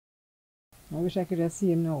I wish I could just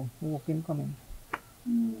see him now, walking, coming.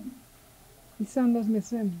 His son was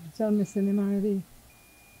missing. His son missing him already.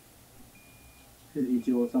 His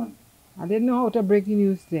 8-year-old son. I didn't know how to break the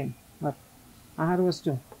news thing, but I had was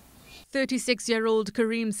to. 36-year-old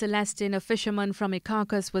Kareem Celestin, a fisherman from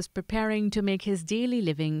Icacos, was preparing to make his daily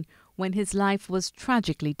living when his life was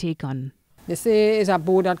tragically taken. They say it's a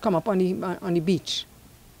boat that come up on the beach.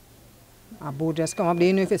 A boat just come up.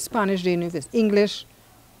 They know if it's Spanish, they know if it's English.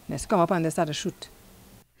 Just come up and they start to shoot.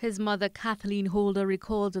 His mother, Kathleen Holder,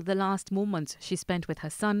 recalled the last moments she spent with her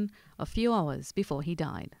son a few hours before he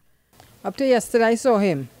died. Up to yesterday, I saw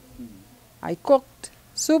him. I cooked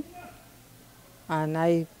soup and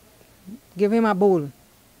I gave him a bowl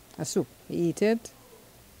of soup. He ate it.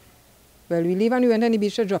 Well, we leave and we went on the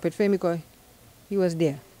beach to drop it for him because he was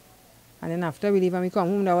there. And then after we leave and we come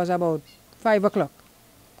home, that was about 5 o'clock.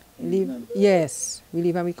 Yes, we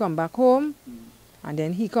leave and we come back home. And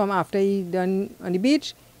then he come after he done on the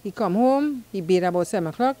beach. He come home, he bathed about 7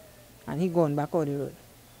 o'clock, and he gone back on the road.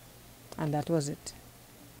 And that was it.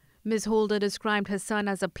 Ms. Holder described her son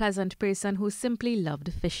as a pleasant person who simply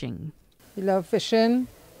loved fishing. He loved fishing.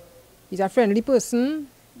 He's a friendly person.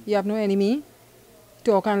 He have no enemy.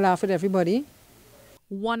 Talk and laugh with everybody.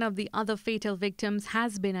 One of the other fatal victims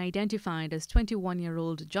has been identified as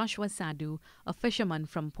 21-year-old Joshua Sadu, a fisherman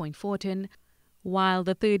from Point Fortin, while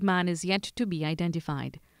the third man is yet to be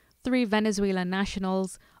identified. 3 Venezuelan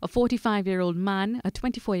nationals, a 45-year-old man, a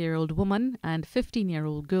 24-year-old woman, and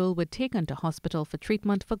 15-year-old girl were taken to hospital for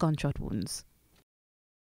treatment for gunshot wounds.